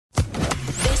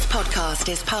podcast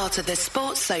is part of the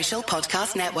Sports Social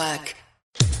Podcast Network.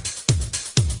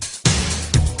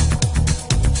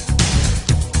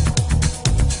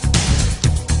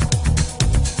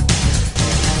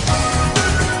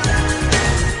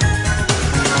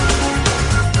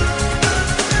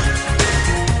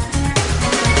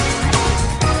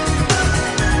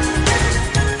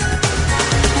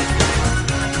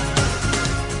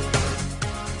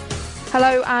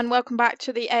 Hello and welcome back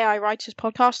to the AI Writers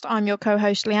Podcast. I'm your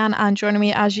co-host Leanne, and joining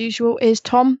me as usual is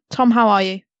Tom. Tom, how are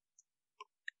you?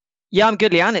 Yeah, I'm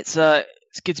good, Leanne. It's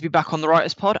good to be back on the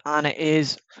Writers Pod, and it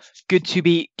is good to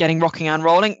be getting rocking and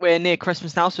rolling. We're near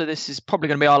Christmas now, so this is probably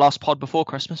going to be our last pod before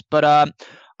Christmas, but I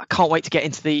can't wait to get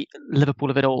into the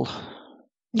Liverpool of it all.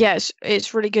 Yeah,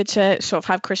 it's really good to sort of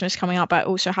have Christmas coming up, but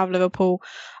also have Liverpool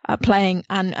playing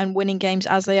and winning games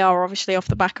as they are, obviously off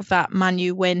the back of that Man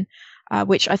U win.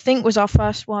 Which I think was our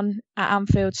first one at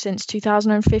Anfield since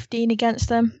 2015 against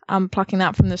them. I'm plucking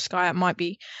that from the sky. It might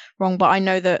be wrong, but I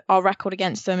know that our record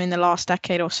against them in the last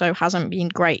decade or so hasn't been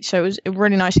great. So it was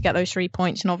really nice to get those 3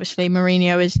 points. And obviously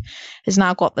Mourinho has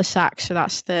now got the sack. So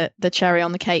that's the cherry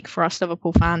on the cake for us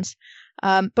Liverpool fans.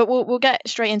 But we'll get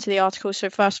straight into the article. So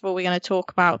first of all, we're going to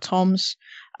talk about Tom's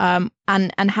and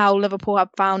how Liverpool have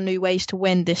found new ways to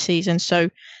win this season. So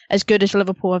as good as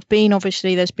Liverpool have been,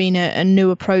 obviously there's been a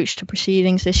new approach to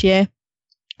proceedings this year.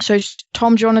 So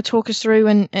Tom, do you want to talk us through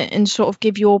and sort of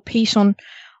give your piece on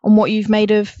what you've made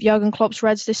of Jurgen Klopp's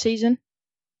Reds this season?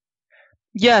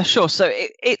 Yeah, sure. So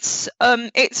it's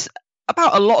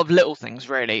about a lot of little things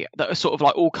really that are sort of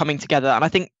like all coming together. And I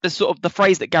think the sort of the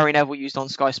phrase that Gary Neville used on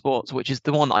Sky Sports, which is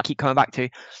the one that I keep coming back to,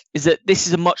 is that this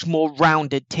is a much more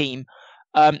rounded team.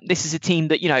 This is a team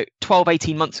that, 12,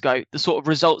 18 months ago, the sort of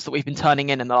results that we've been turning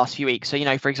in the last few weeks.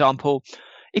 So, for example,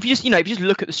 if you just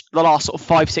look at the last sort of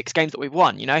 5-6 games that we've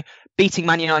won, beating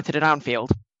Man United at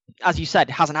Anfield, as you said,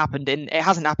 it hasn't happened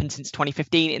since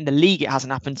 2015 in the league. It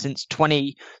hasn't happened since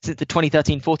the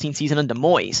 2013-14 season under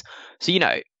Moyes. So,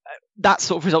 that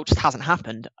sort of result just hasn't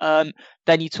happened.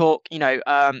 Then you talk,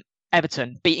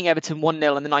 Everton, beating Everton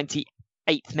 1-0 in the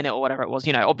 98th minute or whatever it was.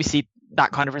 Obviously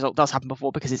that kind of result does happen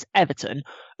before because it's Everton.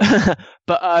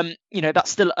 But,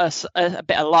 that's still a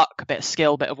bit of luck, a bit of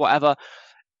skill, a bit of whatever.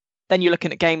 Then you're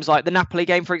looking at games like the Napoli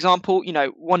game, for example,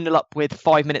 1-0 up with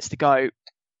 5 minutes to go.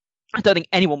 I don't think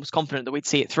anyone was confident that we'd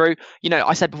see it through.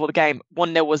 I said before the game,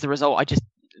 1-0 was the result I just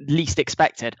least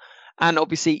expected. And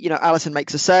obviously, Alisson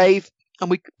makes a save and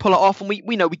we pull it off and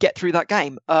we know we get through that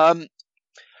game.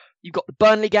 You've got the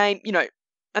Burnley game,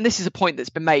 and this is a point that's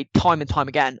been made time and time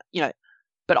again,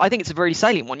 but I think it's a very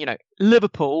salient one.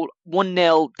 Liverpool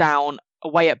 1-0 down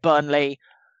away at Burnley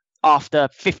after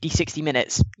 50, 60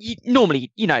 minutes.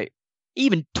 Normally,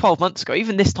 even 12 months ago,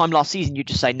 even this time last season, you'd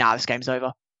just say, nah, this game's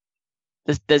over.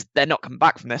 They're not coming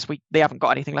back from this. They haven't got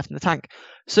anything left in the tank.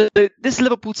 So this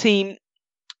Liverpool team,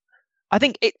 I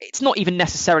think it's not even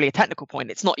necessarily a technical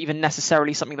point. It's not even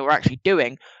necessarily something that we're actually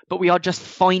doing, but we are just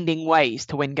finding ways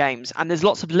to win games. And there's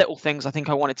lots of little things I think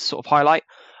I wanted to sort of highlight.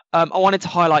 I wanted to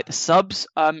highlight the subs.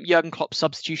 Jurgen Klopp's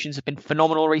substitutions have been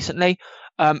phenomenal recently.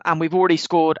 And we've already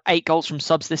scored 8 goals from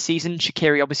subs this season.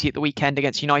 Shaqiri, obviously, at the weekend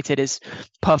against United is a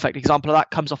perfect example of that.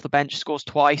 Comes off the bench, scores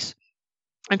twice.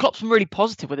 And Klopp's been really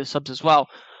positive with his subs as well.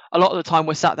 A lot of the time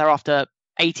we're sat there after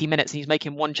 80 minutes and he's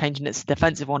making one change and it's a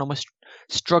defensive one and we're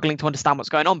struggling to understand what's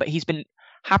going on. But he's been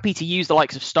happy to use the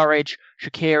likes of Sturridge,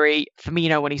 Shaqiri,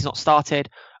 Firmino when he's not started,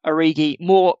 Origi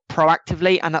more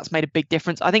proactively, and that's made a big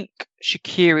difference. I think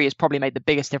Shaqiri has probably made the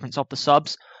biggest difference of the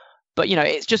subs. But,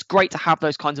 it's just great to have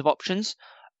those kinds of options.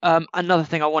 Another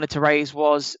thing I wanted to raise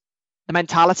was the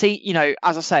mentality.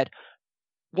 As I said,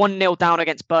 1-0 down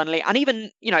against Burnley, and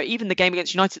even the game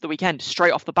against United at the weekend,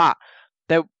 straight off the bat,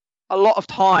 there a lot of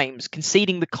times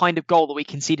conceding the kind of goal that we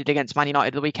conceded against Man United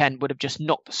at the weekend would have just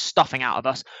knocked the stuffing out of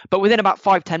us. But within about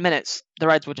 5-10 minutes, the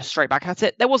Reds were just straight back at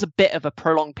it. There was a bit of a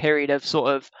prolonged period of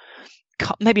sort of,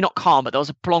 maybe not calm, but there was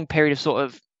a prolonged period of sort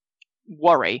of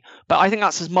worry. But I think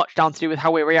that's as much down to do with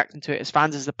how we're reacting to it as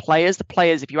fans as the players. The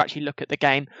players, if you actually look at the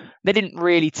game, they didn't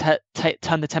really turn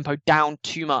the tempo down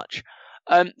too much.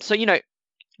 So,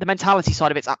 the mentality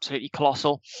side of it's absolutely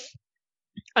colossal.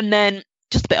 And then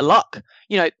just a bit of luck.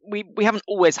 We haven't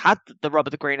always had the rub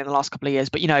of the green in the last couple of years,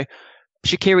 but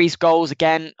Shaqiri's goals,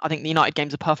 again, I think the United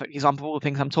game's a perfect example of all the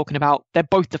things I'm talking about. They're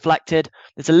both deflected.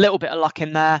 There's a little bit of luck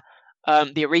in there.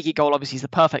 The Origi goal obviously is the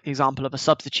perfect example of a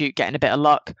substitute getting a bit of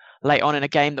luck late on in a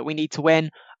game that we need to win.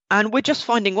 And we're just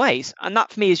finding ways. And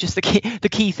that for me is just the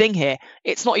key thing here.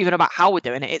 It's not even about how we're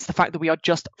doing it. It's the fact that we are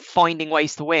just finding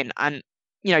ways to win. And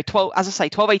 12,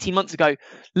 18 months ago,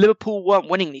 Liverpool weren't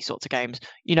winning these sorts of games.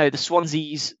 The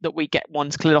Swanseas that we get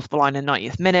ones cleared off the line in the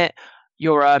 90th minute.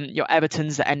 your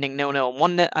Evertons that are ending 0-0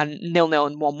 and 1-0 and 0-0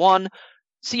 and 1-1.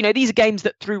 So, you know, these are games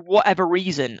that through whatever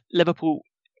reason, Liverpool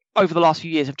over the last few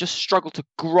years have just struggled to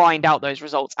grind out those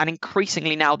results, and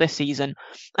increasingly now this season,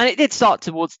 and it did start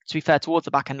towards the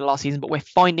back end of last season, but we're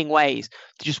finding ways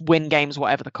to just win games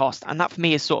whatever the cost, and that for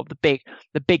me is sort of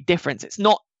the big difference. It's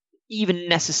not even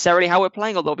necessarily how we're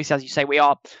playing, although obviously, as you say, we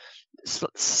are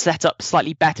set up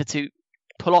slightly better to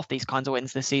pull off these kinds of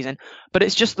wins this season, but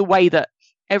it's just the way that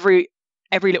every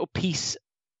little piece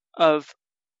of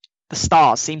the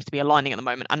stars seems to be aligning at the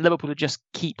moment, and Liverpool will just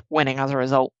keep winning as a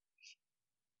result.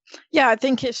 Yeah, I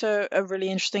think it's a really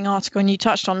interesting article, and you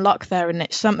touched on luck there, and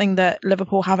it's something that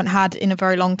Liverpool haven't had in a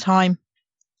very long time,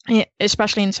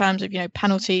 especially in terms of, you know,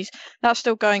 penalties. That's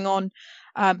still going on,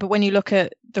 but when you look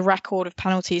at the record of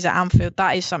penalties at Anfield,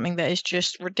 that is something that is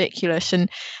just ridiculous.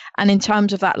 And in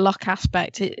terms of that luck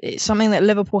aspect, it's something that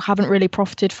Liverpool haven't really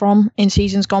profited from in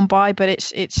seasons gone by, but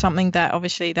it's something that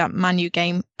obviously that Man U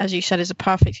game, as you said, is a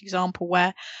perfect example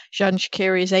where Xherdan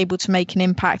Shaqiri is able to make an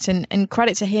impact, and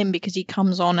credit to him because he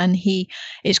comes on and he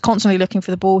is constantly looking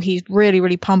for the ball. He's really,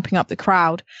 really pumping up the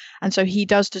crowd. And so he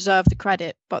does deserve the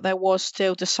credit, but there was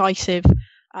still decisive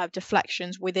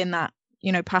deflections within that,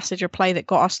 you know, passage of play that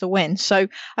got us the win. So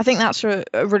I think that's a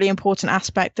really important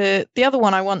aspect. The other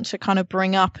one I want to kind of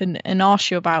bring up and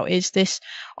ask you about is this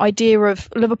idea of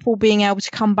Liverpool being able to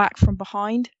come back from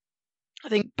behind. I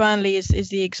think Burnley is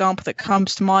the example that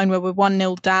comes to mind, where we're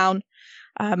 1-0 down.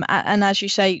 And as you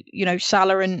say, you know,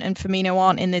 Salah and Firmino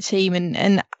aren't in the team.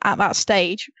 And at that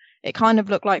stage, it kind of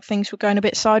looked like things were going a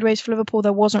bit sideways for Liverpool.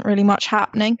 There wasn't really much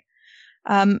happening.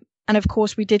 And of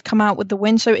course, we did come out with the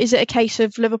win. So is it a case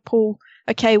of Liverpool,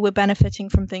 okay, we're benefiting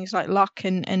from things like luck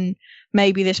and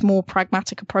maybe this more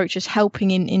pragmatic approach is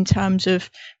helping in terms of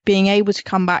being able to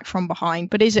come back from behind,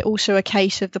 but is it also a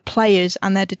case of the players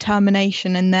and their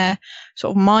determination and their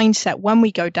sort of mindset when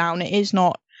we go down? It is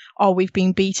not, oh, we've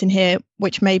been beaten here,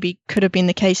 which maybe could have been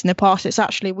the case in the past. It's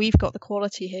actually, we've got the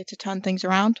quality here to turn things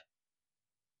around.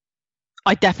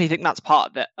 I definitely think that's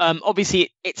part of it. Obviously,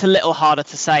 it's a little harder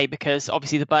to say because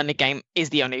obviously the Burnley game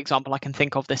is the only example I can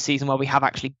think of this season where we have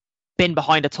actually been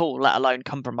behind at all, let alone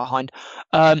come from behind.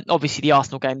 Obviously, the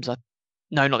Arsenal games are...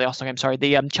 No, not the Arsenal game, sorry.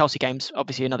 The Chelsea game's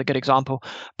obviously another good example.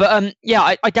 But yeah,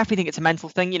 I definitely think it's a mental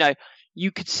thing. You know, you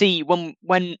could see when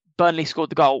Burnley scored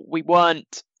the goal, we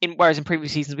weren't... whereas in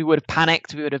previous seasons, we would have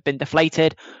panicked, we would have been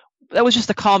deflated. There was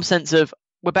just a calm sense of,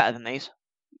 we're better than these.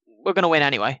 We're going to win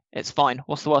anyway. It's fine.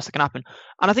 What's the worst that can happen?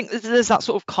 And I think there's that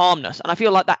sort of calmness. And I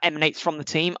feel like that emanates from the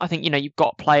team. I think, you know, you've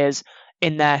got players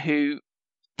in there who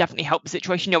definitely help the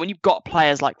situation. You know, when you've got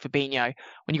players like Fabinho,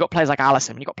 when you've got players like Alisson,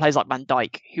 when you've got players like Van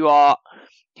Dijk, who are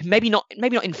maybe not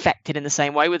infected in the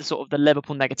same way with sort of the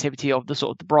Liverpool negativity of the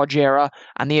sort of the Brodge era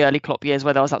and the early Klopp years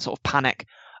where there was that sort of panic.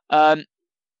 I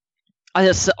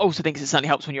also think it certainly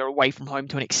helps when you're away from home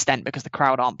to an extent because the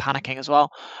crowd aren't panicking as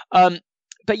well.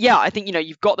 But yeah, I think, you know,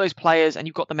 you've got those players and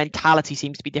you've got the mentality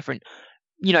seems to be different.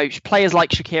 You know, players like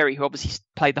Shaqiri, who obviously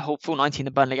played the whole full 90 in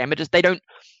the Burnley game, but just they don't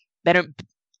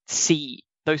see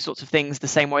those sorts of things the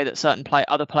same way that certain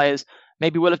other players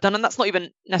maybe will have done. And that's not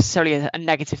even necessarily a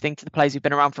negative thing to the players who've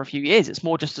been around for a few years. It's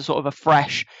more just a sort of a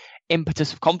fresh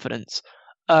impetus of confidence.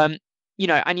 You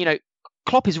know,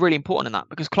 Klopp is really important in that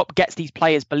because Klopp gets these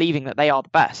players believing that they are the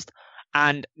best.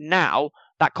 And now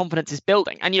that confidence is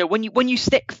building. And, you know, when you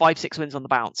stick 5-6 wins on the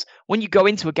bounce, when you go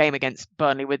into a game against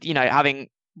Burnley with, you know, having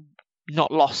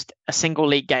not lost a single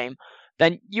league game,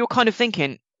 then you're kind of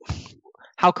thinking,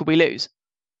 how could we lose?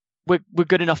 We're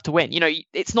good enough to win. You know,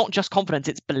 it's not just confidence,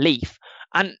 it's belief.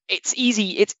 And it's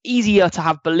easier to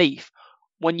have belief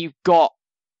when you've got,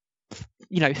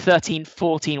 you know, 13,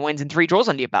 14 wins and 3 draws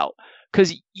under your belt.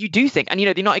 Because you do think, and, you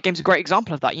know, the United game's a great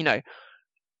example of that. You know,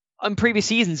 in previous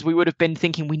seasons, we would have been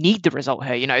thinking we need the result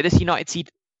here. You know, this United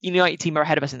team are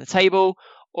ahead of us in the table,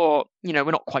 or, you know,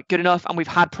 we're not quite good enough. And we've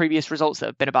had previous results that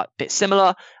have been a bit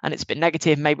similar, and it's been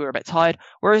negative. Maybe we're a bit tired.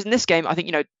 Whereas in this game, I think,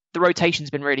 you know, the rotation's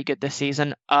been really good this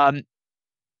season.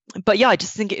 But yeah, I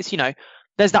just think it's, you know,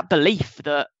 there's that belief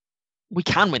that we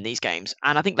can win these games.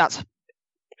 And I think that's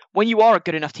when you are a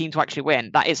good enough team to actually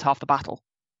win, that is half the battle.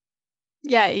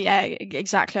 Yeah,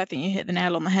 exactly. I think you hit the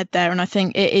nail on the head there. And I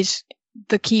think it is,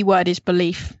 the key word is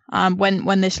belief.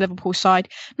 When this Liverpool side,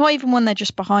 not even when they're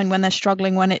just behind, when they're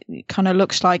struggling, when it kind of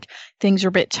looks like things are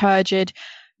a bit turgid,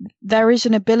 there is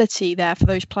an ability there for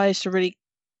those players to really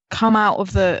come out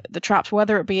of the traps,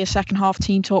 whether it be a second half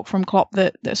team talk from Klopp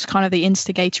that's kind of the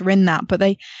instigator in that, but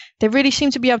they really seem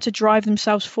to be able to drive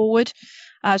themselves forward.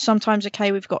 Sometimes,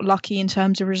 okay, we've got lucky in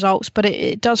terms of results, but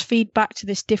it does feed back to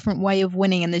this different way of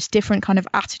winning and this different kind of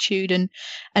attitude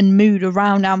and mood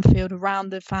around Anfield, around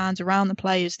the fans, around the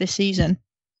players this season.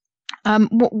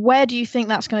 Where do you think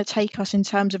that's going to take us in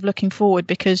terms of looking forward?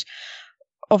 Because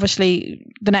obviously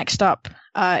the next up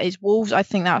is Wolves. I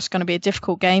think that's going to be a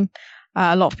difficult game.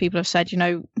 A lot of people have said,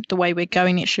 the way we're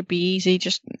going, it should be easy,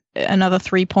 just another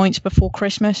 3 points before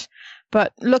Christmas.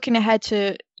 But looking ahead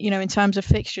to, in terms of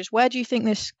fixtures, where do you think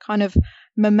this kind of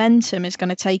momentum is going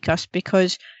to take us?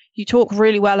 Because you talk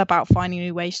really well about finding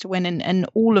new ways to win, and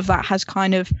all of that has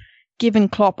kind of given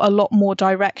Klopp a lot more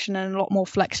direction and a lot more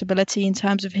flexibility in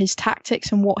terms of his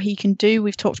tactics and what he can do.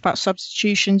 We've talked about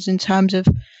substitutions in terms of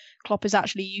Klopp is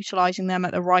actually utilising them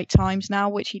at the right times now,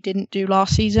 which he didn't do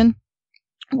last season.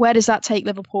 Where does that take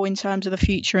Liverpool in terms of the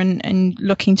future and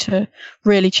looking to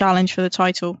really challenge for the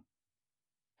title?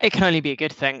 It can only be a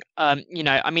good thing.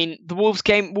 The Wolves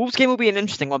game will be an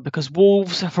interesting one because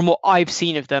Wolves, from what I've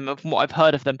seen of them and from what I've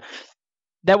heard of them,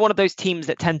 they're one of those teams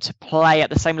that tend to play at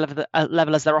the same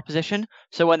level as their opposition.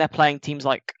 So when they're playing teams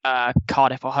like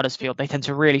Cardiff or Huddersfield, they tend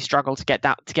to really struggle to get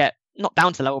not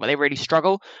down to the level, but they really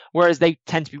struggle. Whereas they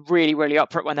tend to be really, really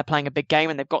up for it when they're playing a big game,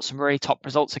 and they've got some really top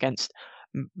results against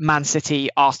Man City,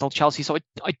 Arsenal, Chelsea. So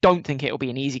I don't think it'll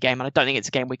be an easy game, and I don't think it's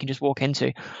a game we can just walk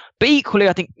into. But equally,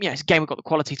 I think it's a game we've got the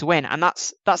quality to win, and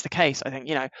that's the case. I think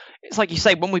it's like you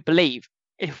say, when we believe,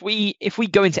 if we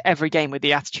go into every game with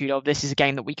the attitude of this is a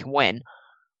game that we can win,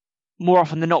 more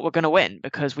often than not we're going to win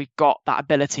because we've got that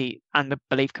ability and the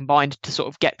belief combined to sort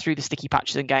of get through the sticky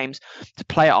patches in games to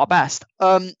play at our best.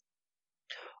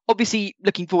 Obviously,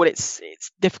 looking forward, it's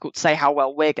difficult to say how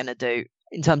well we're going to do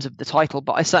in terms of the title,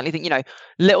 but I certainly think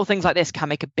little things like this can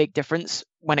make a big difference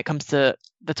when it comes to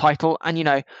the title.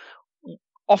 And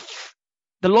off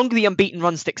the longer the unbeaten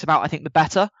run sticks about, I think the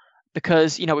better,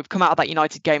 because we've come out of that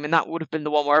United game, and that would have been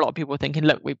the one where a lot of people were thinking,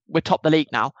 look, we're top the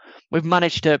league now. We've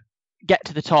managed to get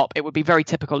to the top. It would be very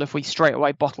typical if we straight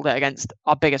away bottled it against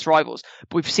our biggest rivals,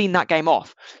 but we've seen that game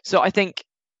off. So I think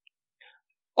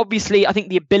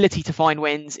the ability to find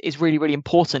wins is really, really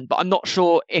important, but I'm not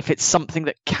sure if it's something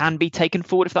that can be taken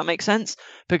forward, if that makes sense,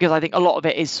 because I think a lot of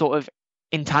it is sort of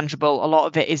intangible. A lot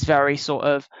of it is very sort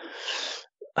of,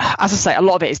 as I say, a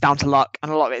lot of it is down to luck,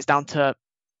 and a lot of it is down to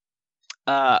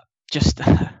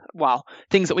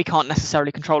things that we can't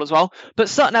necessarily control as well. But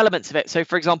certain elements of it, so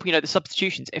for example, the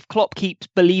substitutions, if Klopp keeps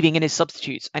believing in his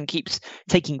substitutes and keeps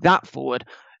taking that forward,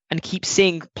 and keep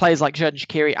seeing players like Xherdan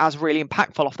Shaqiri as really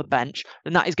impactful off the bench,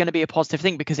 then that is going to be a positive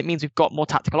thing because it means we've got more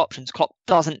tactical options. Klopp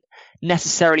doesn't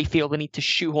necessarily feel the need to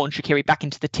shoehorn Shaqiri back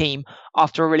into the team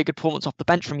after a really good performance off the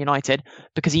bench from United,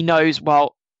 because he knows,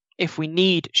 well, if we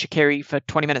need Shaqiri for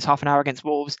 20 minutes, half an hour against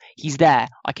Wolves, he's there.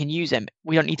 I can use him.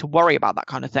 We don't need to worry about that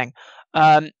kind of thing.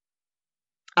 As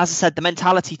I said, the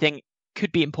mentality thing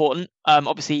could be important.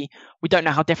 Obviously, we don't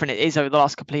know how different it is over the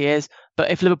last couple of years, but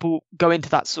if Liverpool go into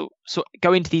that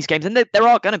go into these games, and there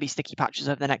are going to be sticky patches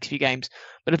over the next few games,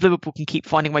 but if Liverpool can keep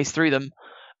finding ways through them,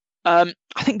 I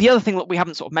think the other thing that we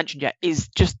haven't sort of mentioned yet is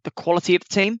just the quality of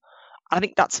the team. I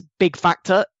think that's a big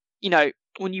factor.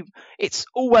 It's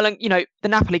all well and the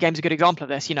Napoli game's a good example of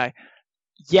this.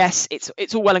 Yes,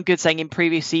 it's all well and good saying in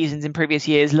previous seasons, in previous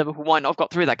years, Liverpool might not have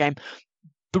got through that game.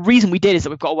 The reason we did is that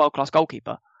we've got a world-class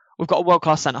goalkeeper. We've got a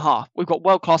world-class centre-half. We've got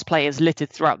world-class players littered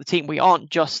throughout the team. We aren't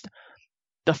just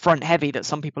the front heavy that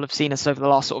some people have seen us over the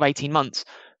last sort of 18 months.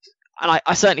 And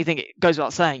I certainly think it goes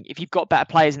without saying, if you've got better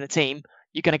players in the team,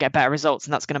 you're going to get better results,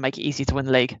 and that's going to make it easier to win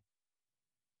the league.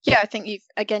 Yeah, I think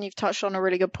you've touched on a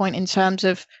really good point in terms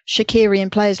of Shaqiri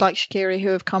and players like Shaqiri who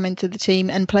have come into the team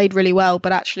and played really well,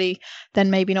 but actually then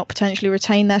maybe not potentially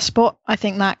retain their spot. I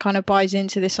think that kind of buys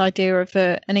into this idea of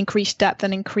an increased depth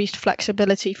and increased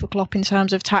flexibility for Klopp in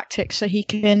terms of tactics, so he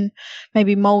can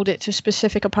maybe mould it to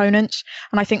specific opponents.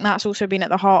 And I think that's also been at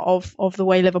the heart of the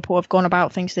way Liverpool have gone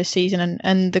about things this season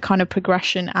and the kind of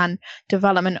progression and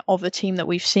development of the team that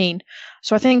we've seen.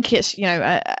 So I think it's,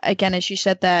 again, as you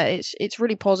said there, it's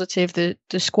really positive. The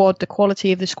squad, the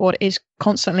quality of the squad is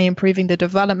constantly improving, the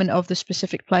development of the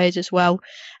specific players as well,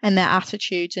 and their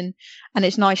attitudes. And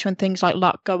it's nice when things like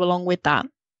luck go along with that.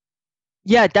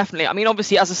 Yeah, definitely. I mean,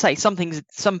 obviously, as I say,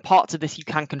 some parts of this you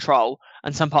can control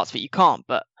and some parts of it you can't.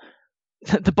 But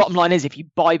the bottom line is, if you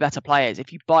buy better players,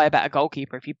 if you buy a better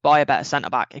goalkeeper, if you buy a better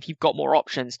centre-back, if you've got more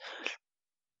options,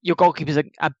 your goalkeepers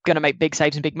are going to make big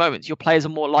saves in big moments. Your players are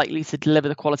more likely to deliver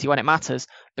the quality when it matters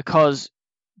because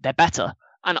they're better.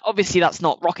 And obviously that's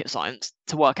not rocket science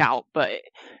to work out, but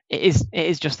it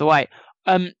is just the way.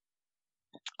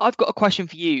 I've got a question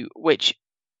for you, which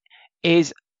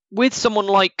is, with someone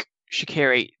like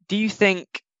Shaqiri, do you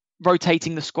think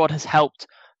rotating the squad has helped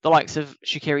the likes of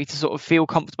Shaqiri to sort of feel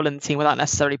comfortable in the team without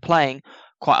necessarily playing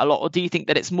quite a lot? Or do you think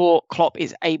that it's more Klopp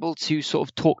is able to sort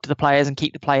of talk to the players and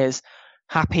keep the players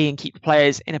happy and keep the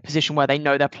players in a position where they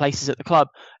know their places at the club?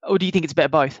 Or do you think it's a bit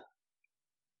of both?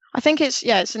 I think it's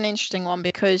an interesting one,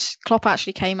 because Klopp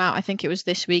actually came out, I think it was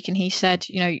this week, and he said,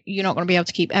 you're not going to be able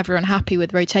to keep everyone happy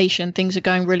with rotation. Things are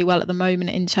going really well at the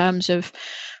moment in terms of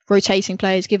rotating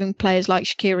players, giving players like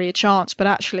Shaqiri a chance. But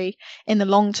actually, in the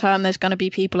long term, there's going to be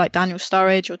people like Daniel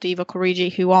Sturridge or Divock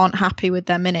Origi who aren't happy with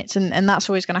their minutes. And that's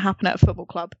always going to happen at a football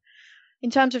club.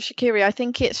 In terms of Shaqiri, I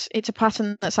think it's a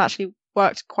pattern that's actually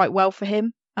worked quite well for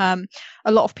him. A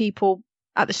lot of people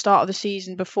at the start of the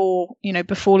season, before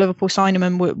Liverpool signed him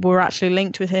and were actually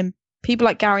linked with him, people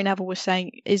like Gary Neville were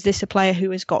saying, is this a player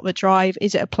who has got the drive?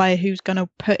 Is it a player who's going to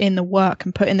put in the work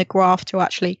and put in the graft to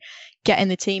actually get in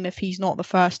the team if he's not the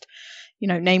first,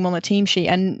 name on the team sheet?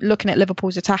 And looking at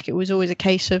Liverpool's attack, it was always a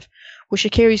case of, well,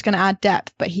 Shaqiri's going to add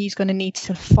depth, but he's going to need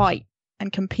to fight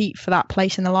and compete for that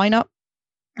place in the lineup.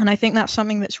 And I think that's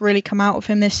something that's really come out of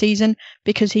him this season,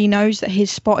 because he knows that his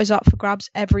spot is up for grabs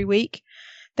every week.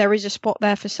 There is a spot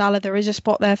there for Salah, there is a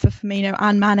spot there for Firmino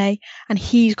and Mane, and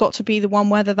he's got to be the one,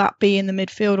 whether that be in the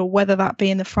midfield or whether that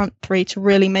be in the front three, to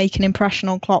really make an impression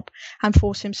on Klopp and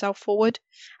force himself forward.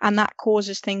 And that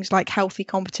causes things like healthy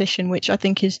competition, which I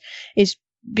think is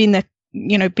been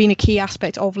a key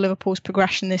aspect of Liverpool's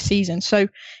progression this season. So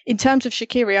in terms of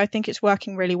Shaqiri, I think it's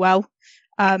working really well.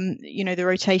 The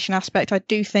rotation aspect, I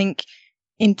do think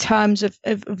in terms of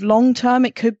long term,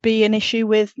 it could be an issue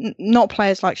with not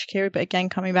players like Shaqiri, but again,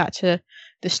 coming back to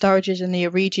the Sturridges and the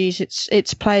Origis,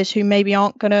 it's players who maybe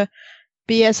aren't going to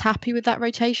be as happy with that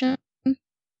rotation.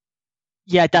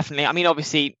 Yeah, definitely. I mean,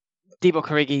 obviously, Divock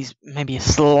Origi's maybe a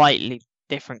slightly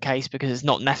different case, because it's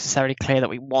not necessarily clear that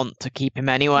we want to keep him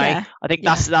anyway. Yeah. I think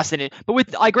that's it.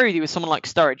 But I agree with you with someone like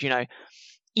Sturridge.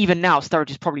 Even now, Sturridge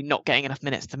is probably not getting enough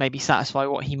minutes to maybe satisfy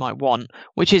what he might want,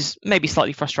 which is maybe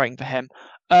slightly frustrating for him.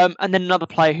 And then another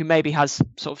player who maybe has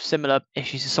sort of similar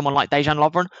issues is someone like Dejan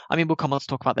Lovren. I mean, we'll come on to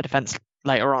talk about the defence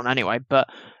later on anyway.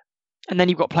 And then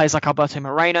you've got players like Alberto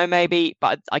Moreno maybe,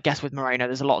 but I guess with Moreno,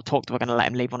 there's a lot of talk that we're going to let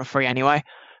him leave on a free anyway.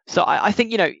 So I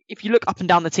think, if you look up and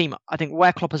down the team, I think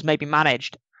where Klopp has maybe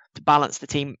managed to balance the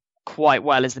team quite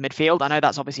well is the midfield. I know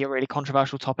that's obviously a really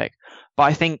controversial topic, but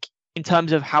I think in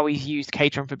terms of how he's used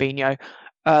Keita and Fabinho,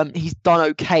 he's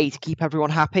done okay to keep everyone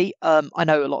happy. I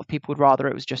know a lot of people would rather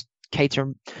it was just Keita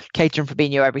and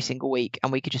Fabinho every single week,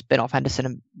 and we could just bin off Henderson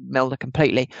and Milner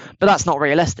completely. But that's not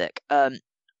realistic.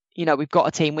 We've got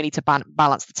a team. We need to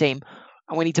balance the team,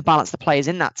 and we need to balance the players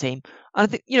in that team. And I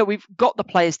think we've got the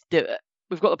players to do it.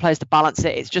 We've got the players to balance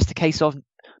it. It's just a case of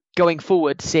going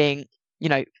forward, seeing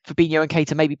Fabinho and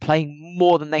Keita maybe playing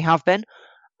more than they have been,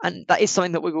 and that is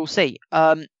something that we will see.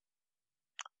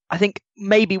 I think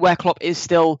maybe where Klopp is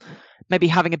still maybe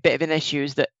having a bit of an issue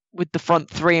is that with the front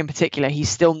three in particular, he's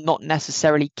still not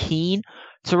necessarily keen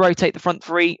to rotate the front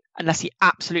three unless he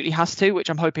absolutely has to, which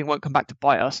I'm hoping won't come back to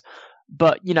bite us.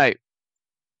 But,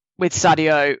 with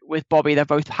Sadio, with Bobby, they've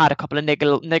both had a couple of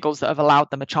niggles that have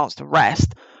allowed them a chance to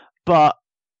rest. But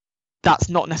that's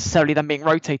not necessarily them being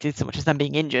rotated so much as them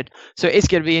being injured. So it's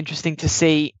going to be interesting to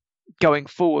see going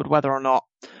forward whether or not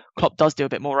Klopp does do a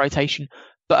bit more rotation.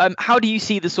 But how do you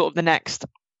see the next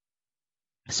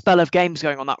spell of games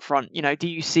going on that front? Do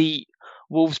you see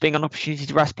Wolves being an opportunity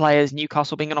to rest players,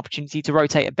 Newcastle being an opportunity to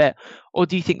rotate a bit? Or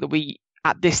do you think that we,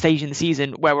 at this stage in the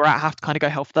season where we're at, have to kind of go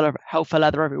hell for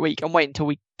leather every week and wait until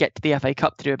we get to the FA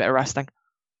Cup to do a bit of resting?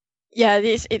 Yeah,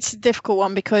 it's a difficult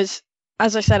one because,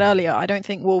 as I said earlier, I don't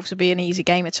think Wolves will be an easy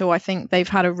game at all. I think they've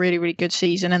had a really, really good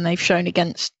season, and they've shown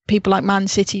against people like Man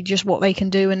City just what they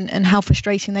can do and how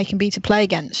frustrating they can be to play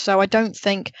against. So I don't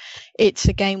think it's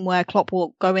a game where Klopp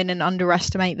will go in and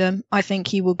underestimate them. I think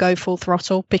he will go full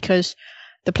throttle because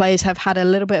the players have had a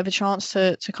little bit of a chance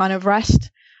to kind of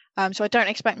rest. So I don't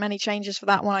expect many changes for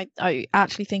that one. I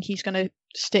actually think he's going to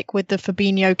stick with the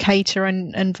Fabinho, Keita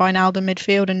and Wijnaldum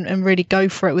midfield and really go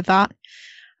for it with that.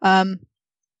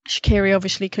 Shaqiri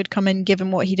obviously could come in given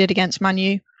what he did against Man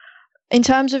U. In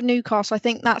terms of Newcastle, I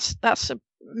think that's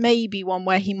maybe one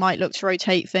where he might look to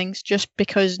rotate things just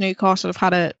because Newcastle have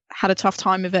had a tough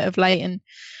time of it of late. And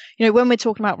when we're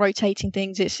talking about rotating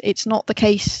things, it's not the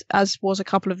case as was a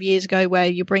couple of years ago where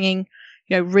you're bringing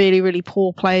really, really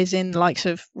poor players in, the likes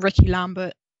of Ricky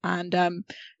Lambert, and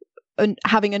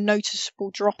having a noticeable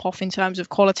drop off in terms of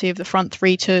quality of the front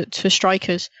three to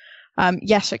strikers.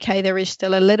 Yes, okay, there is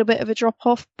still a little bit of a drop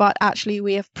off, but actually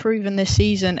we have proven this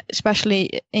season,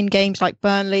 especially in games like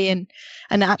Burnley and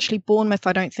actually Bournemouth,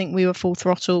 I don't think we were full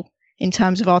throttle in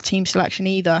terms of our team selection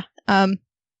either.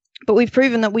 But we've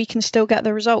proven that we can still get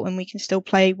the result and we can still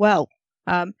play well.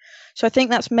 So I think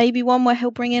that's maybe one where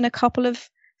he'll bring in a couple of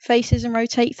faces and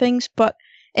rotate things. But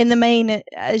in the main,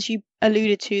 as you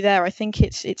alluded to there, I think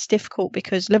it's difficult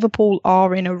because Liverpool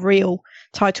are in a real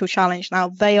title challenge now.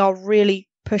 They are really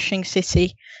pushing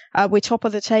City. We're top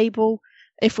of the table.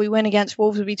 If we win against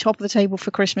Wolves, we'll be top of the table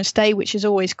for Christmas Day, which is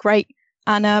always great.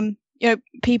 And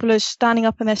people are standing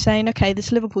up and they're saying, okay,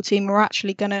 this Liverpool team are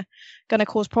actually gonna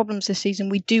cause problems this season.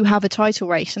 We do have a title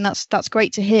race, and that's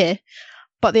great to hear.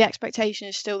 But the expectation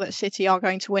is still that City are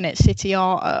going to win it. City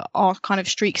are kind of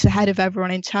streaks ahead of everyone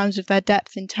in terms of their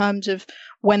depth, in terms of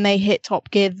when they hit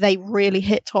top gear, they really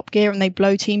hit top gear and they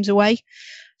blow teams away.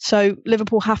 So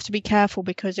Liverpool have to be careful,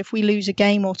 because if we lose a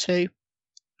game or two,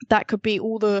 that could be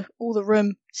all the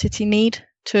room City need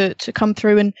to come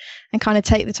through and kind of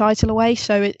take the title away.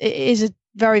 So it is a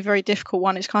very, very difficult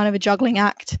one. It's kind of a juggling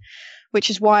act, which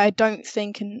is why I don't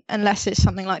think, unless it's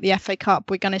something like the FA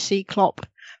Cup, we're going to see Klopp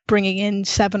bringing in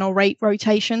 7 or 8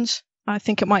 rotations. I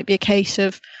think it might be a case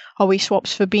of, he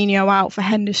swaps Fabinho out for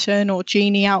Henderson or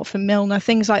Gini out for Milner,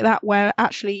 things like that, where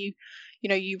actually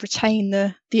you retain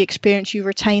the experience, you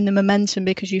retain the momentum,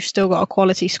 because you've still got a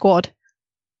quality squad.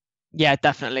 Yeah,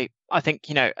 definitely. I think,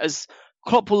 as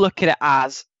Klopp will look at it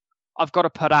as, I've got to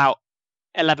put out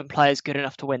 11 players good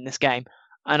enough to win this game.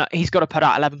 And he's got to put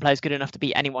out 11 players good enough to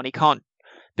beat anyone. He can't,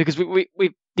 because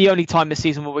we've the only time this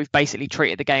season where we've basically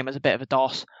treated the game as a bit of a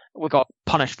DOS, we got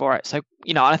punished for it. So,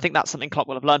 and I think that's something Klopp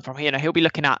will have learned from. He'll be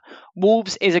looking at,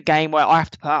 Wolves is a game where I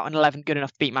have to put out an 11 good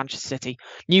enough to beat Manchester City.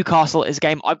 Newcastle is a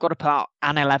game I've got to put out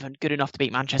an 11 good enough to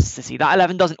beat Manchester City. That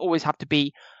 11 doesn't always have to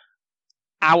be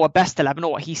our best 11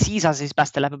 or what he sees as his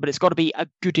best 11, but it's got to be a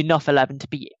good enough 11 to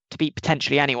beat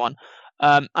potentially anyone.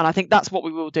 And I think that's what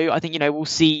we will do. I think, we'll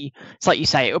see, it's like you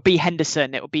say, it'll be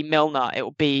Henderson, it'll be Milner,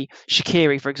 it'll be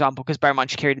Shaqiri, for example, because bear in mind,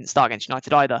 Shaqiri didn't start against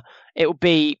United either. It'll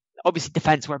be, obviously,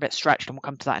 defence, we're a bit stretched, and we'll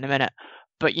come to that in a minute.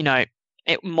 But,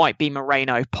 it might be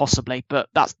Moreno, possibly, but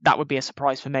that would be a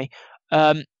surprise for me.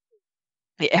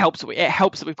 It helps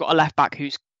that we've got a left-back who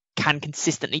can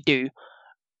consistently do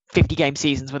 50-game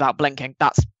seasons without blinking.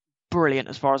 That's brilliant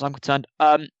as far as I'm concerned.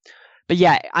 But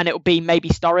yeah, and it'll be maybe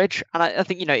Sturridge. And I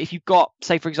think, if you've got,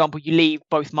 say, for example, you leave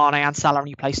both Mane and Salah and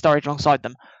you play Sturridge alongside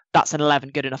them, that's an 11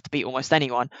 good enough to beat almost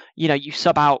anyone. You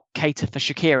sub out Keita for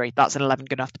Shaqiri, that's an 11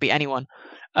 good enough to beat anyone.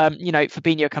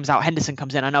 Fabinho comes out, Henderson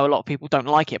comes in. I know a lot of people don't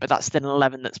like it, but that's still an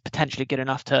 11 that's potentially good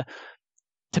enough to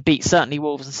beat certainly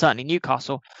Wolves and certainly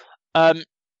Newcastle.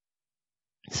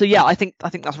 So yeah, I think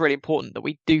that's really important that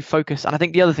we do focus. And I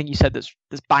think the other thing you said that's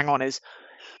bang on is,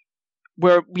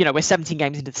 we're 17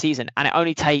 games into the season, and it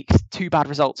only takes 2 bad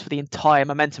results for the entire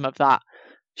momentum of that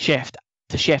shift.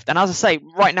 And as I say,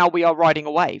 right now we are riding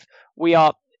a wave.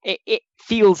 It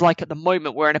feels like at the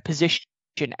moment we're in a position,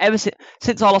 ever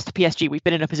since our loss to PSG, we've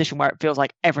been in a position where it feels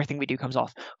like everything we do comes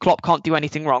off. Klopp can't do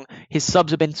anything wrong. His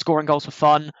subs have been scoring goals for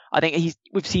fun. I think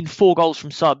we've seen 4 goals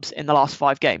from subs in the last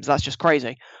 5 games. That's just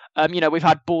crazy. We've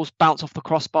had balls bounce off the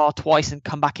crossbar twice and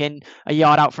come back in a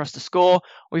yard out for us to score.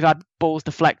 We've had balls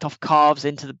deflect off calves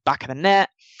into the back of the net.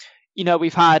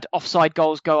 We've had offside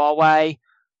goals go our way,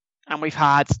 and we've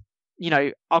had,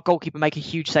 our goalkeeper make a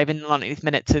huge save in the 90th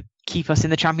minute to keep us in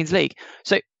the Champions League.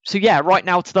 So yeah, right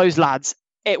now to those lads,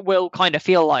 it will kind of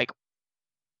feel like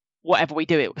whatever we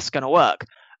do, it's going to work.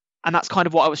 And that's kind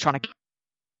of what I was trying to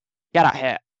get at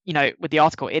here, with the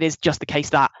article. It is just the case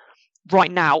that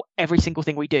right now, every single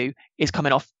thing we do is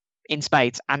coming off in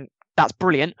spades, and that's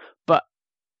brilliant, but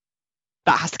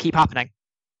that has to keep happening,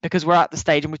 because we're at the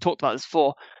stage, and we've talked about this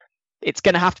before, it's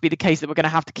going to have to be the case that we're going to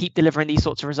have to keep delivering these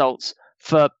sorts of results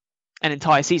for an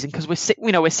entire season, because we're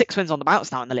 6 wins on the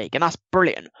bounce now in the league, and that's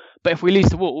brilliant. But if we lose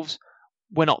to Wolves,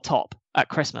 we're not top at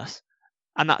Christmas,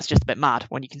 and that's just a bit mad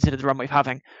when you consider the run we're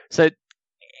having. So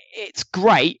it's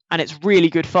great, and it's really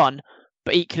good fun,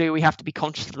 but equally we have to be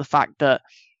conscious of the fact that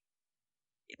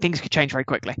things could change very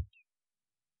quickly.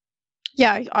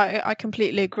 Yeah, I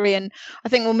completely agree. And I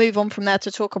think we'll move on from there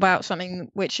to talk about something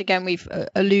which, again, we've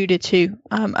alluded to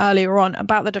earlier on,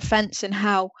 about the defence and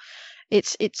how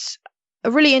it's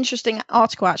a really interesting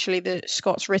article, actually, that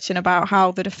Scott's written about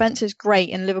how the defence is great,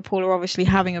 and Liverpool are obviously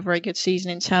having a very good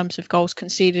season in terms of goals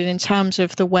conceded, in terms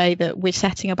of the way that we're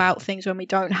setting about things when we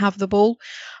don't have the ball.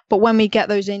 But when we get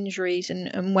those injuries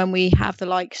and when we have the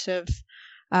likes of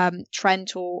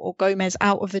Trent or Gomez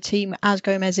out of the team, as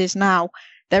Gomez is now,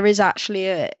 there is actually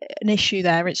an issue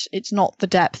there. It's not the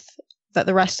depth that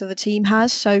the rest of the team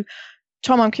has. So,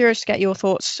 Tom, I'm curious to get your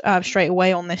thoughts straight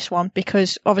away on this one,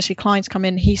 because obviously Klein's come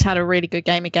in. He's had a really good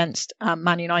game against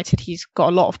Man United. He's got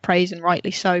a lot of praise, and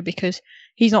rightly so, because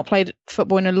he's not played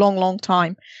football in a long, long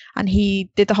time. And he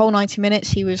did the whole 90 minutes.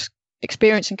 He was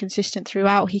experienced and consistent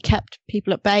throughout. He kept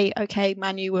people at bay. Okay,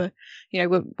 Man U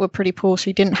were pretty poor, so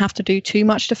he didn't have to do too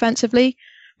much defensively.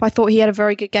 But I thought he had a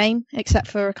very good game, except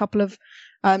for a couple of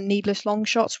needless long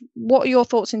shots. What are your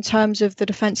thoughts in terms of the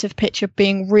defensive picture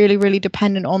being really, really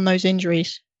dependent on those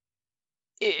injuries?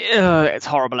 It's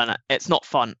horrible, isn't it? It's not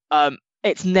fun.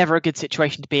 It's never a good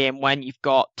situation to be in when you've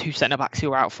got two centre backs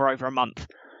who are out for over a month,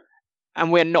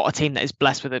 and we're not a team that is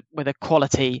blessed with a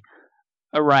quality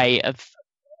array of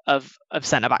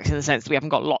centre backs, in the sense that we haven't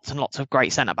got lots and lots of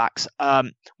great centre backs.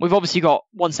 We've obviously got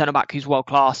one centre back who's world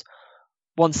class,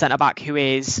 one centre back who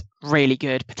is really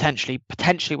good, potentially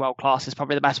world class is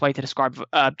probably the best way to describe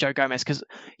Joe Gomez, because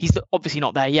he's obviously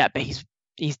not there yet, but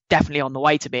he's definitely on the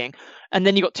way to being. And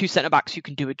then you've got two centre backs who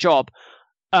can do a job.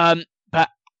 But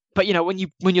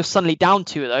when you're suddenly down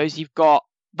two of those, you've got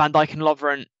Van Dijk and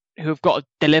Lovren who have got to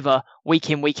deliver week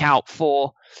in, week out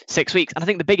for 6 weeks. And I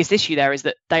think the biggest issue there is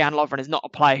that Dejan Lovren is not a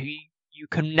player who you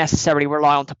can necessarily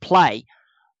rely on to play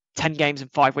 10 games in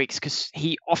 5 weeks, because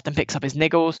he often picks up his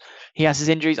niggles. He has his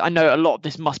injuries. I know a lot of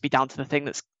this must be down to the thing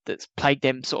that's plagued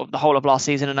him sort of the whole of last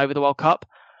season and over the World Cup,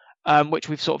 which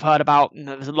we've sort of heard about. And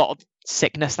there's a lot of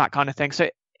sickness, that kind of thing. So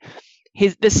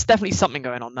there's definitely something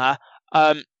going on there,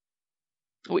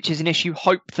 which is an issue.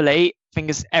 Hopefully,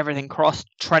 fingers everything crossed,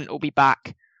 Trent will be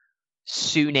back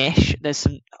soonish. There's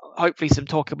hopefully some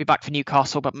talk he'll be back for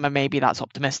Newcastle, but maybe that's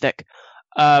optimistic.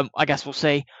 I guess we'll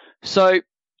see. So,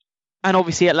 and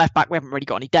obviously at left back we haven't really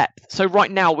got any depth. So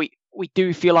right now we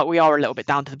do feel like we are a little bit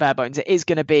down to the bare bones. It is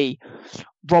going to be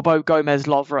Robbo, Gomez,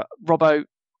 Lovren, Robbo,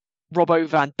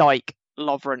 Van Dijk,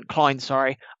 Lovren, Klein,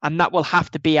 and that will have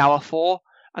to be our four.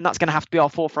 And that's going to have to be our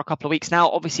four for a couple of weeks now.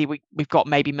 Obviously, we've got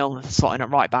maybe Milner slotting at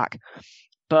right back.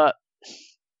 But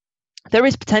there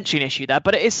is potentially an issue there.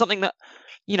 But it is something that,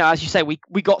 as you say,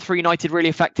 we got through United really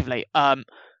effectively.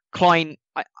 Klein,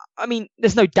 I mean,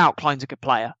 there's no doubt Klein's a good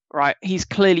player, right? He's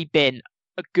clearly been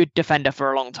a good defender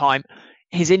for a long time.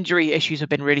 His injury issues have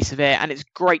been really severe, and it's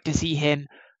great to see him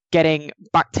getting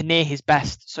back to near his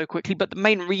best so quickly. But the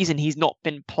main reason he's not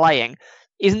been playing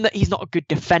isn't that he's not a good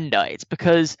defender. It's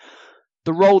because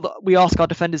the role that we ask our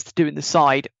defenders to do in the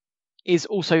side is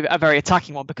also a very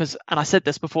attacking one, because, and I said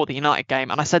this before the United game,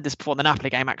 and I said this before the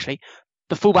Napoli game actually,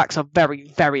 the fullbacks are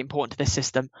very, very important to this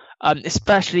system,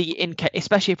 especially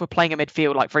if we're playing a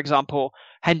midfield, like for example,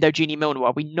 Hendo, Gini, Milner,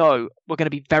 where we know we're going to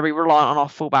be very reliant on our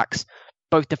fullbacks,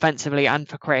 both defensively and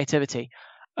for creativity.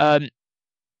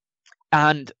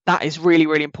 And that is really,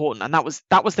 really important. And that was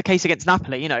the case against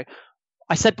Napoli.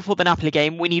 I said before the Napoli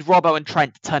game, we need Robbo and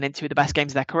Trent to turn into the best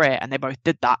games of their career, and they both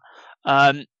did that.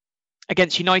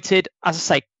 Against United, as I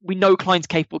say, we know Klein's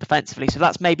capable defensively, so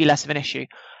that's maybe less of an issue.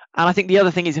 And I think the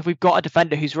other thing is, if we've got a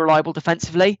defender who's reliable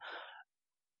defensively,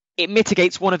 it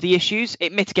mitigates one of the issues.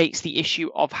 It mitigates the issue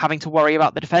of having to worry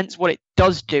about the defence. What it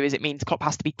does do is it means Klopp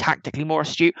has to be tactically more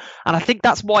astute. And I think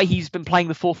that's why he's been playing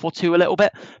the 4-4-2 a little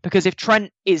bit, because if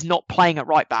Trent is not playing at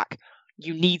right back,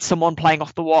 you need someone playing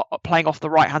off the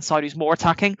right-hand side who's more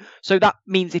attacking. So that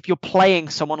means if you're playing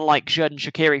someone like Xherdan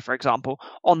Shaqiri, for example,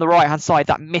 on the right-hand side,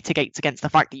 that mitigates against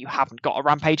the fact that you haven't got a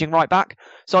rampaging right back.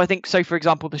 So I think, for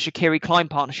example, the Shaqiri-Klein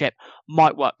partnership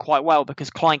might work quite well,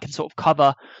 because Klein can sort of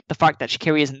cover the fact that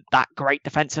Shaqiri isn't that great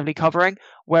defensively covering,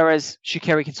 whereas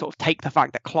Shaqiri can sort of take the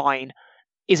fact that Klein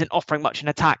isn't offering much in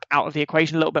attack out of the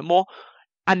equation a little bit more.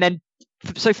 And then,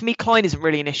 so for me, Klein isn't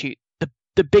really an issue.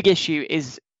 The big issue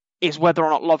is whether or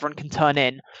not Lovren can turn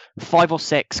in 5 or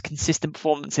 6 consistent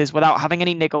performances without having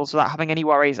any niggles, without having any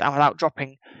worries, and without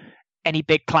dropping any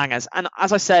big clangers. And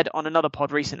as I said on another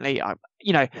pod recently,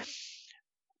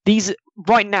 these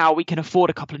right now we can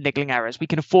afford a couple of niggling errors. We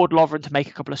can afford Lovren to make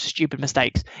a couple of stupid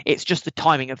mistakes. It's just the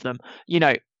timing of them.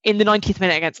 In the 90th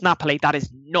minute against Napoli, that is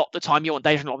not the time you want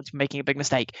Dejan Lovren to be making a big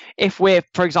mistake. If we're,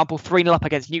 for example, 3-0 up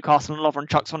against Newcastle and Lovren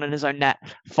chucks one in his own net,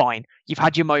 fine. You've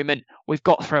had your moment. We've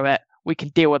got through it. We can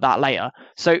deal with that later.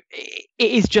 So it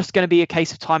is just going to be a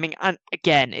case of timing. And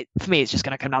again, for me, it's just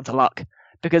going to come down to luck,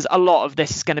 because a lot of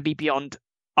this is going to be beyond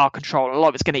our control. A lot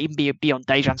of it's going to even be beyond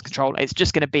Dejan's control. It's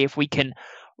just going to be if we can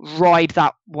ride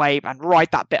that wave and ride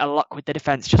that bit of luck with the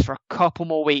defence just for a couple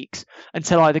more weeks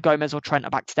until either Gomez or Trent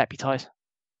are back to deputise.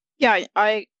 Yeah,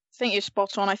 I think you're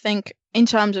spot on. I think in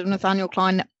terms of Nathaniel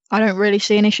Klein, I don't really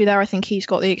see an issue there. I think he's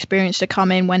got the experience to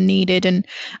come in when needed and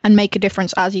make a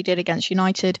difference, as he did against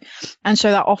United. And so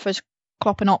that offers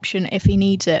Klopp an option if he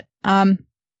needs it.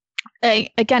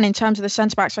 Again, in terms of the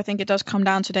centre-backs, I think it does come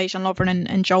down to Dejan Lovren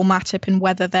and Joel Matip and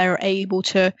whether they're able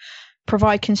to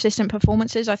provide consistent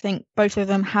performances. I think both of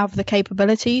them have the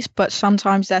capabilities, but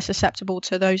sometimes they're susceptible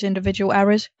to those individual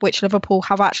errors, which Liverpool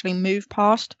have actually moved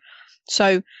past.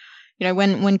 So,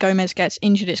 when Gomez gets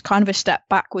injured, it's kind of a step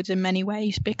backwards in many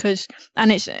ways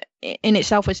and it's in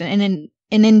itself is an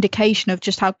indication of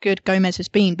just how good Gomez has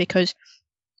been, because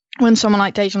when someone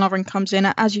like Dejan Lovren comes in,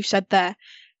 as you said there,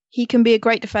 he can be a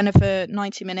great defender for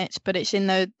 90 minutes, but it's in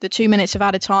the 2 minutes of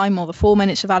added time or the 4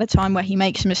 minutes of added time where he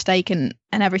makes a mistake and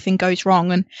everything goes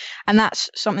wrong. And that's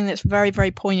something that's very,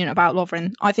 very poignant about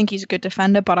Lovren. I think he's a good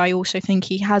defender, but I also think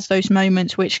he has those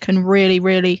moments which can really,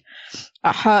 really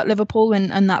hurt Liverpool.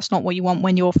 And that's not what you want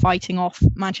when you're fighting off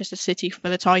Manchester City for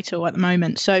the title at the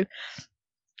moment. So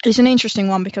it's an interesting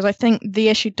one, because I think the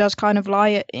issue does kind of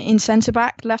lie in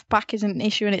centre-back. Left-back is an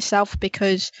issue in itself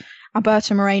because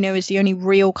Alberto Moreno is the only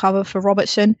real cover for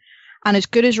Robertson. And as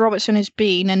good as Robertson has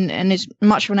been and as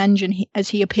much of an engine as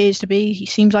he appears to be, he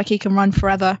seems like he can run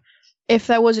forever. If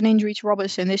there was an injury to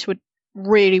Robertson, this would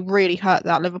really, really hurt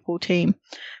that Liverpool team,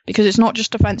 because it's not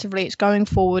just defensively, it's going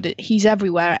forward. He's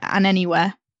everywhere and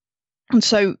anywhere. And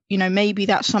so, maybe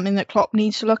that's something that Klopp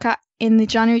needs to look at in the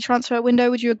January transfer window.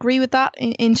 Would you agree with that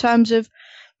in terms of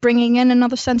bringing in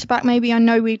another centre-back maybe? I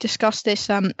know we discussed this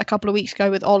a couple of weeks ago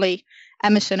with Ollie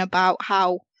Emerson about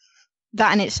how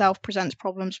that in itself presents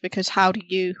problems, because how do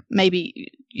you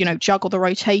maybe, juggle the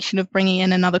rotation of bringing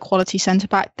in another quality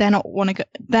centre-back? They're not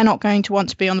going to want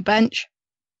to be on the bench.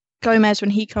 Gomez, when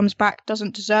he comes back,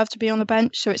 doesn't deserve to be on the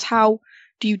bench. So it's how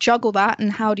do you juggle that,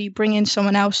 and how do you bring in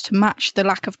someone else to match the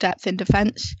lack of depth in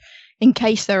defence in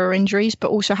case there are injuries,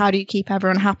 but also how do you keep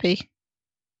everyone happy?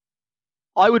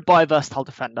 I would buy a versatile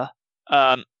defender.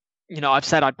 I've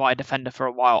said I'd buy a defender for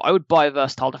a while. I would buy a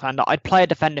versatile defender. I'd play a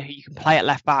defender who you can play at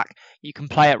left back, you can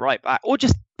play at right back, or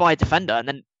just buy a defender and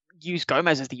then use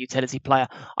Gomez as the utility player.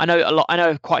 I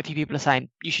know quite a few people are saying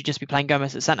you should just be playing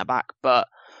Gomez at centre back, but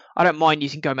I don't mind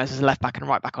using Gomez as a left back and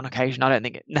right back on occasion. I don't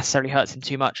think it necessarily hurts him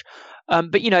too much.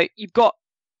 But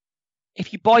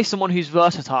if you buy someone who's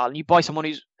versatile and you buy someone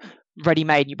who's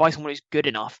ready-made and you buy someone who's good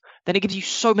enough, then it gives you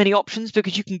so many options,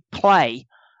 because you can play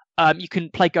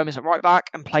Gomez at right back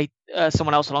and play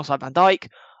someone else alongside Van Dijk,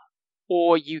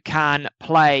 or you can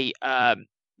play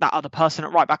that other person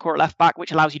at right back or at left back,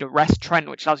 which allows you to rest Trent,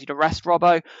 which allows you to rest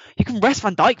Robbo. You can rest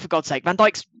Van Dijk, for God's sake. Van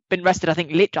Dijk's been rested. I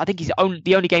think he's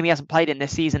the only game he hasn't played in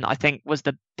this season, I think, was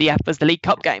the League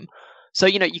Cup game. So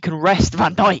you can rest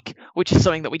Van Dijk, which is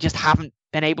something that we just haven't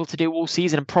been able to do all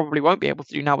season and probably won't be able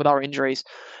to do now with our injuries.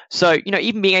 So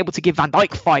even being able to give Van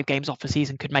Dijk 5 games off a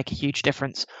season could make a huge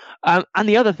difference. And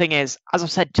the other thing is, as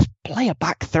I've said, just play a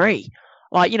back three.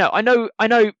 I know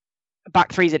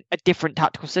back three is a different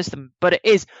tactical system, but it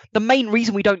is the main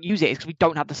reason we don't use it is because we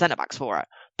don't have the centre backs for it.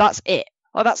 That's it.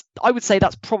 I would say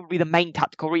that's probably the main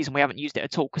tactical reason we haven't used it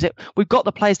at all, because we've got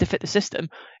the players to fit the system.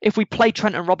 If we play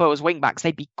Trent and Robbo as wing backs,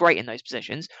 they'd be great in those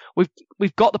positions.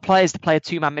 We've got the players to play a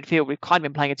 2-man midfield. We've kind of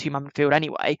been playing a 2-man midfield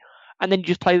anyway, and then you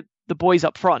just play the boys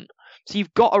up front. So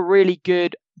you've got a really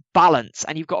good balance,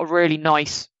 and you've got a really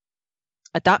nice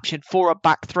adaptation for a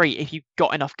back three if you've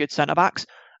got enough good centre backs.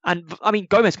 And I mean,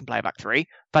 Gomez can play a back three,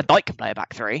 Van Dijk can play a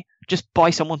back three. Just buy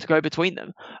someone to go between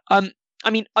them. I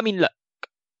mean, look.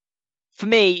 For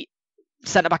me,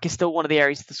 centre-back is still one of the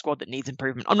areas of the squad that needs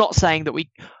improvement. I'm not saying that we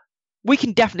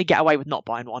can definitely get away with not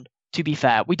buying one, to be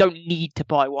fair. We don't need to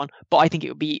buy one, but I think it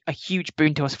would be a huge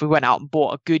boon to us if we went out and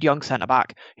bought a good young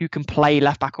centre-back who can play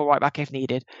left-back or right-back if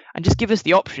needed, and just give us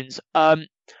the options. As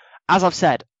I've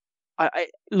said,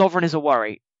 Lovren is a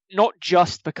worry, not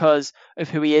just because of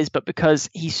who he is, but because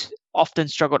he's often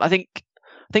struggled. I think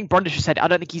Brundish said, I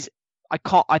don't think he's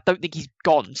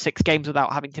gone 6 games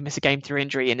without having to miss a game through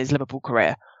injury in his Liverpool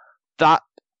career. I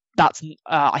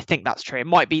think that's true. It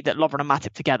might be that Lovren and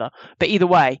Matip together, but either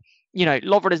way,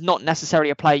 Lovren is not necessarily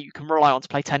a player you can rely on to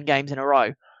play 10 games in a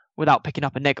row without picking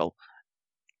up a niggle.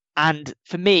 And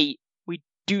for me, we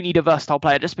do need a versatile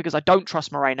player, just because I don't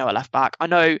trust Moreno at left back. I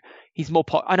know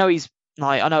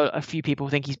I know a few people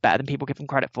think he's better than people give him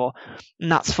credit for,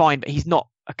 and that's fine, but he's not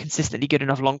a consistently good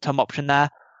enough long-term option there.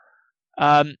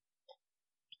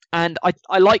 And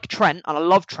I like Trent, and I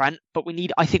love Trent, but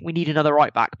I think we need another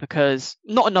right back, because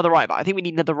not another right back. I think we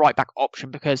need another right back option,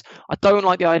 because I don't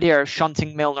like the idea of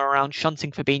shunting Milner around,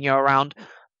 shunting Fabinho around.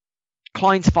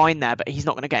 Klein's fine there, but he's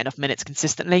not going to get enough minutes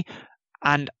consistently,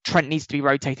 and Trent needs to be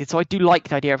rotated. So I do like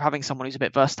the idea of having someone who's a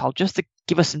bit versatile, just to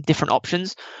give us some different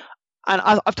options. And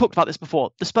I've talked about this before,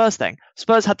 the Spurs thing.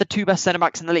 Spurs had the 2 best centre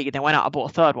backs in the league, and they went out and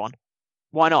bought a 3rd one.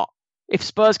 Why not? If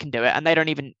Spurs can do it, and they don't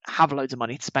even have loads of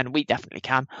money to spend, we definitely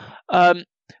can. But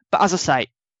as I say,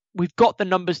 we've got the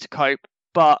numbers to cope,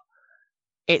 but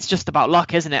it's just about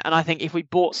luck, isn't it? And I think if we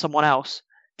bought someone else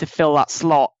to fill that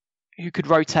slot, who could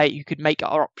rotate, who could make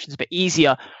our options a bit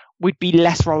easier, we'd be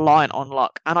less reliant on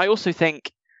luck. And I also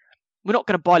think We're not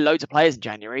going to buy loads of players in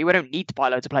January. We don't need to buy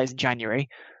loads of players in January.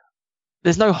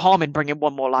 There's no harm in bringing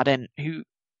one more lad in who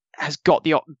has got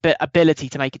the ability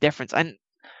to make a difference. And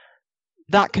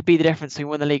that could be the difference between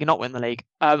win the league and not win the league.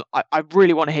 I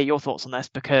really want to hear your thoughts on this,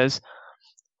 because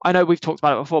I know we've talked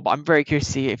about it before, but I'm very curious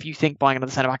to see if you think buying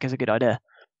another centre-back is a good idea.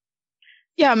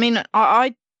 Yeah, I mean,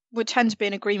 I would tend to be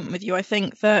in agreement with you. I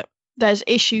think that there's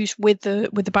issues with the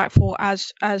back four,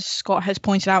 as Scott has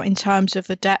pointed out, in terms of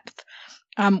the depth.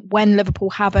 When Liverpool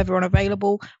have everyone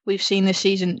available, we've seen this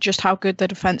season just how good the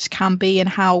defence can be and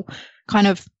how kind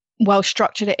of well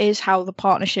structured it is, how the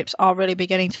partnerships are really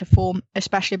beginning to form,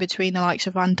 especially between the likes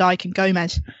of Van Dijk and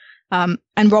Gomez.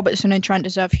 And Robertson and Trent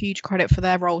deserve huge credit for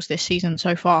their roles this season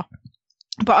so far.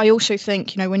 But I also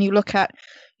think, when you look at,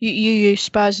 you use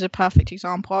Spurs as a perfect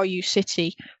example, I'll use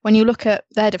City. When you look at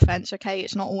their defence, okay,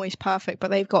 it's not always perfect, but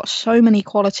they've got so many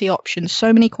quality options,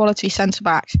 so many quality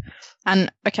centre-backs.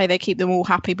 And, okay, they keep them all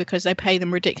happy because they pay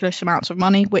them ridiculous amounts of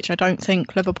money, which I don't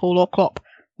think Liverpool or Klopp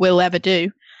will ever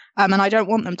do. And I don't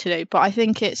want them to do. But I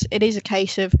think it is a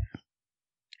case of,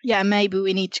 yeah, maybe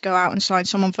we need to go out and sign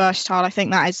someone versatile. I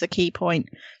think that is the key point.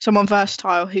 Someone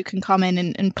versatile who can come in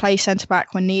and play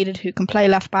centre-back when needed, who can play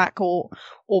left-back or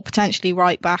potentially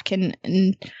right-back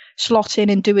and slot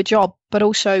in and do a job, but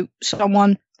also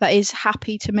someone that is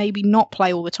happy to maybe not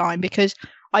play all the time, because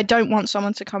I don't want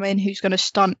someone to come in who's going to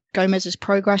stunt Gomez's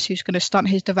progress, who's going to stunt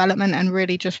his development and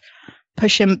really just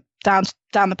push him down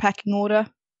the pecking order,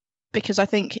 because I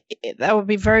think that would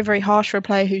be very, very harsh for a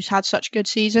player who's had such a good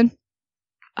season.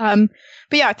 But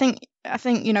yeah, I think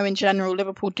in general,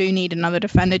 Liverpool do need another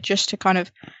defender just to kind of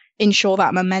ensure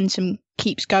that momentum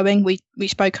keeps going. We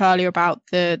spoke earlier about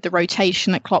the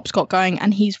rotation that Klopp's got going,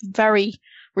 and he's very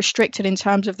restricted in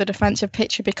terms of the defensive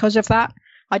picture because of that.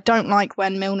 I don't like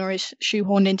when Milner is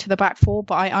shoehorned into the back four,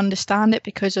 but I understand it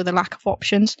because of the lack of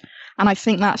options. And I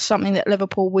think that's something that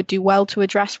Liverpool would do well to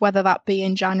address, whether that be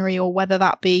in January or whether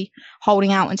that be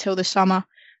holding out until the summer,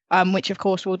 which of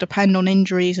course will depend on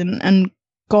injuries. And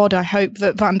God, I hope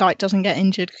that Van Dijk doesn't get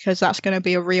injured, because that's going to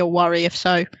be a real worry if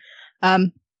so.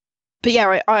 But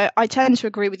yeah, I tend to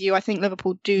agree with you. I think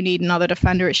Liverpool do need another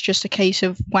defender. It's just a case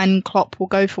of when Klopp will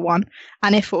go for one,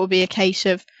 and if it will be a case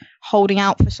of holding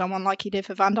out for someone like he did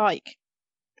for Van Dijk.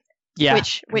 Yeah.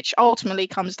 Which ultimately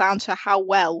comes down to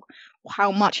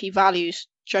how much he values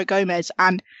Joe Gomez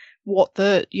and what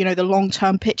the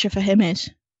long-term picture for him is.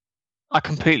 I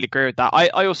completely agree with that.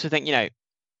 I also think,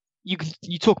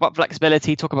 you talk about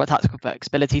flexibility, talk about tactical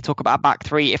flexibility, talk about a back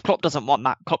three. If Klopp doesn't want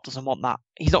that, Klopp doesn't want that.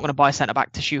 He's not going to buy a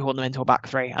centre-back to shoehorn them into a back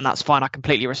three, and that's fine. I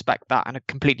completely respect that, and I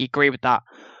completely agree with that.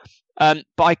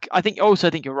 But I think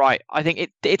you're right. I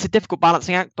think it's a difficult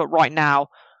balancing act, but right now,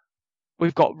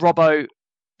 we've got Robbo,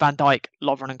 Van Dijk,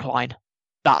 Lovren and Klein.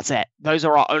 That's it. Those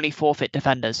are our only forfeit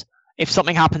defenders. If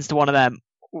something happens to one of them,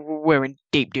 we're in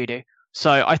deep doo-doo.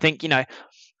 So I think, I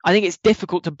think it's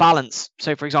difficult to balance.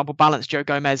 So, for example, balance Joe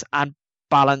Gomez and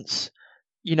balance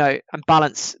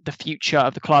the future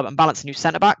of the club and balance a new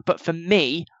centre-back. But for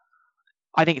me,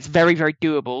 I think it's very, very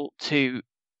doable to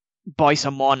buy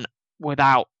someone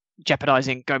without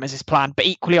jeopardising Gomez's plan. But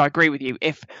equally, I agree with you.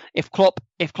 If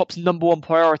Klopp's number one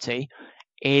priority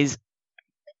is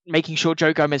making sure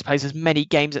Joe Gomez plays as many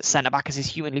games at centre-back as is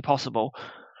humanly possible,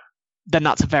 then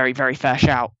that's a very, very fair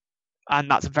shout. And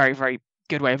that's a very, very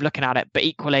good way of looking at it. But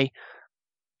equally,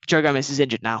 Joe Gomez is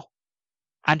injured now.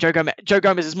 And Joe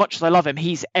Gomez, as much as I love him,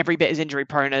 he's every bit as injury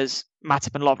prone as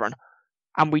Matip and Lovren.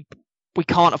 And we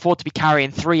can't afford to be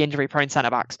carrying 3 injury prone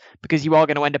centre-backs, because you are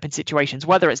going to end up in situations,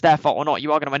 whether it's their fault or not,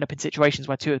 you are going to end up in situations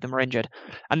where 2 of them are injured.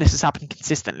 And this has happened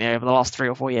consistently over the last 3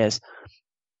 or 4 years.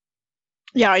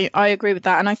 Yeah, I agree with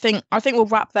that. And I think we'll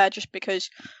wrap there just because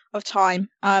of time.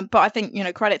 But I think,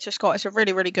 credit to Scott. It's a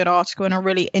really, really good article and a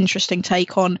really interesting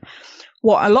take on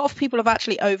what a lot of people have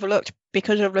actually overlooked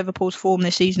because of Liverpool's form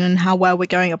this season and how well we're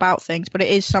going about things. But it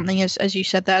is something, as you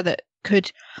said there, that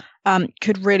could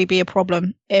really be a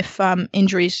problem if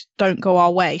injuries don't go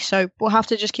our way. So we'll have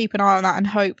to just keep an eye on that and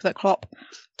hope that Klopp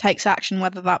takes action,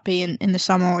 whether that be in the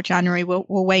summer or January. We'll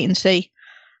wait and see.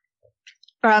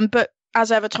 But as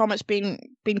ever, Tom, it's been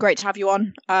great to have you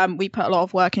on. We put a lot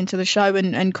of work into the show,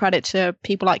 and credit to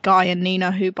people like Guy and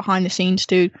Nina, who behind the scenes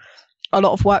do a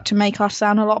lot of work to make us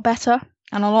sound a lot better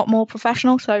and a lot more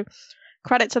professional. So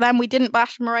credit to them. We didn't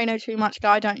bash Moreno too much,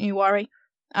 Guy, don't you worry.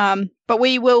 But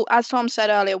we will, as Tom said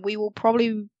earlier, we will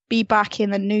probably be back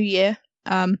in the new year,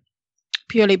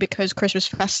 purely because Christmas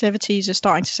festivities are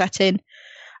starting to set in.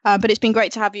 But it's been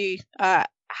great to have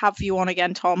you on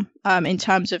again, Tom, in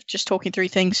terms of just talking through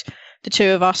things, the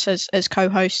two of us as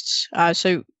co-hosts.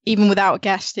 So even without a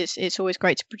guest, it's always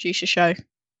great to produce a show.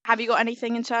 Have you got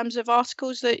anything in terms of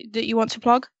articles that you want to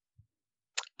plug?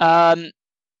 Not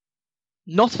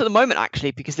at the moment,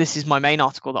 actually, because this is my main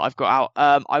article that I've got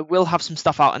out. I will have some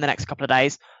stuff out in the next couple of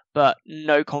days, but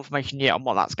no confirmation yet on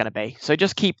what that's going to be. So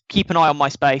just keep an eye on my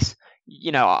space.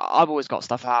 You know, I've always got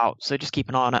stuff out, so just keep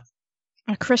an eye on it.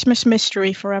 A Christmas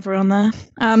mystery for everyone there.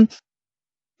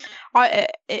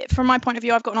 From my point of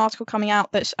view, I've got an article coming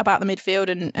out that's about the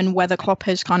midfield and whether Klopp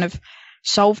has kind of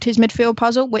solved his midfield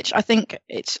puzzle, which I think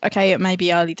it's okay. It may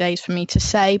be early days for me to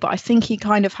say, but I think he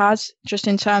kind of has, just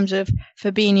in terms of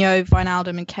Fabinho,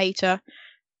 Wijnaldum and Keita,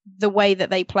 the way that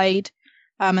they played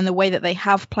and the way that they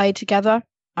have played together,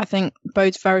 I think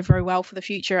bodes very, very well for the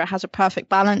future. It has a perfect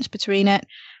balance between it.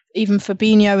 Even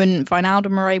Fabinho and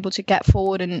Wijnaldum are able to get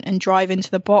forward and drive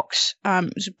into the box.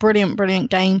 It was a brilliant,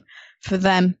 brilliant game for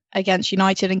them against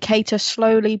United, and Keita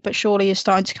slowly but surely is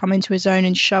starting to come into his own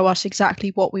and show us exactly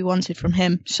what we wanted from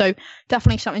him. So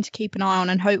definitely something to keep an eye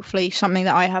on, and hopefully something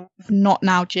that I have not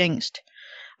now jinxed.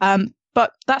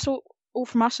 But that's all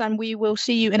from us, and we will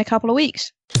see you in a couple of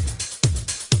weeks.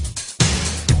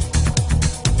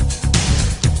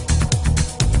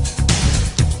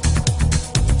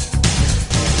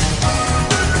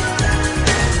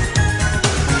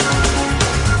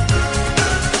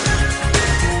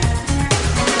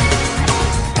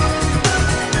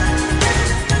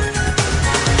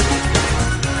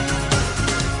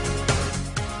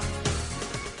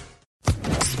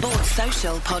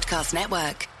 Social Podcast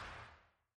Network.